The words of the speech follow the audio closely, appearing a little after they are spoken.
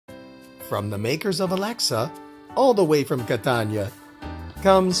From the makers of Alexa, all the way from Catania,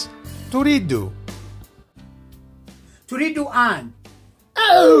 comes TURRIDO. TURRIDO on.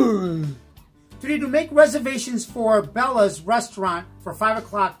 Oh! TURRIDO, make reservations for Bella's restaurant for 5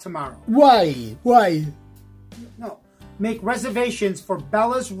 o'clock tomorrow. Why? Why? No, make reservations for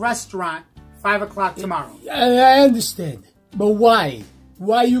Bella's restaurant 5 o'clock tomorrow. I understand, but why?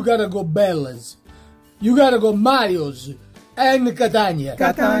 Why you gotta go Bella's? You gotta go Mario's and Catania.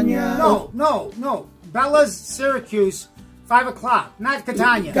 Catania. No. Bella's Syracuse, 5 o'clock, not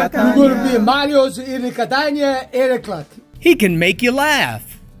Catania. You're gonna be Mario's in Catania, 8 o'clock. He can make you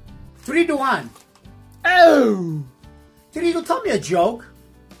laugh. TURRIDO on. Oh! TURRIDO, tell me a joke.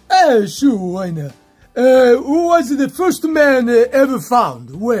 Oh, sure, why not? Who was the first man ever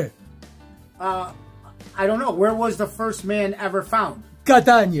found? Where? I don't know. Where was the first man ever found?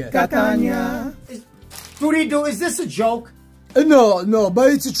 Catania. Catania. TURRIDO, is this a joke? No,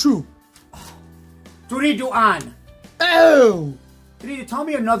 but it's true. TURRIDO on. Oh! TURRIDO, tell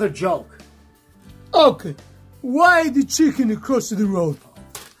me another joke. Okay. Why the chicken across the road?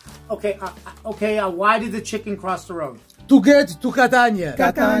 Okay, why did the chicken cross the road? To get to Catania.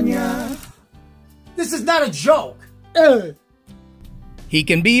 Catania. This is not a joke. He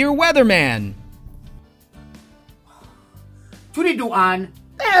can be your weatherman. TURRIDO on.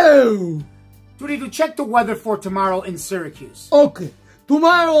 Oh! TURRIDO, check the weather for tomorrow in Syracuse. Okay.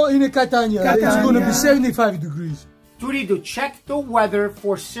 Tomorrow in Catania, it's going to be Catania. 75 degrees. TURRIDO, check the weather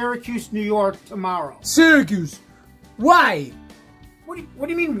for Syracuse, New York tomorrow. Syracuse. Why? What do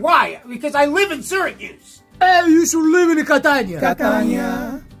you mean, why? Because I live in Syracuse. You should live in Catania.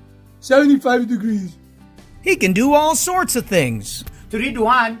 Catania. 75 degrees. He can do all sorts of things. TURRIDO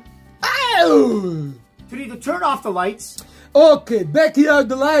on. Oh! TURRIDO, turn off the lights. Okay, backyard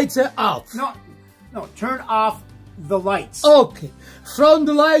the lights are off. No, turn off the lights. Okay, front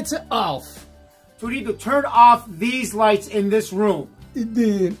the lights are off. TURRIDO, turn off these lights in this room.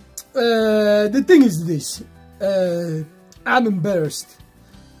 The thing is this. I'm embarrassed.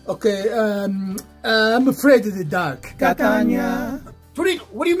 Okay, I'm afraid of the dark. Catania. TURRIDO,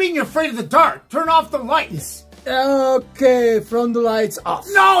 what do you mean you're afraid of the dark? Turn off the lights. Okay, front the lights off.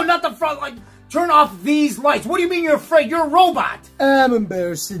 No, not the front light. Turn off these lights. What do you mean you're afraid? You're a robot. I'm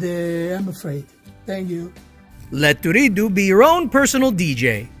embarrassed. I'm afraid. Thank you. Let TURRIDO be your own personal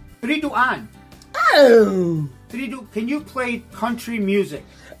DJ. TURRIDO on. Oh! TURRIDO, can you play country music?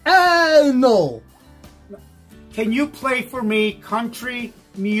 No. Can you play for me country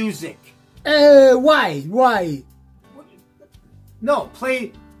music? Why? Why? No,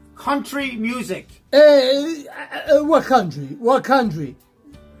 play country music. What country? What country?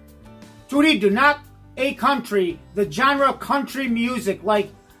 TURRIDO, not a country, the genre country music,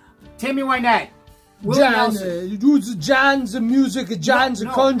 like Tammy Wynette, Willie Nelson. John's music, John's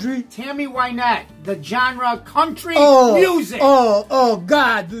country. Tammy Wynette, the genre country music. Oh,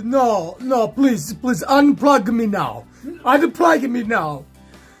 God, no, please, unplug me now. Unplug me now.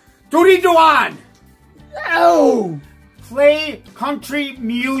 TURRIDO on. Oh! Play country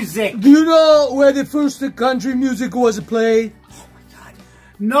music. Do you know where the first country music was played?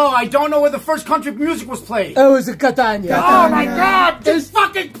 No, I don't know where the first country music was played. It was Catania. Oh my God! Just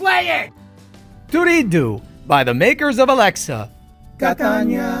fucking play it! TURRIDO by the makers of Alexa.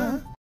 Catania.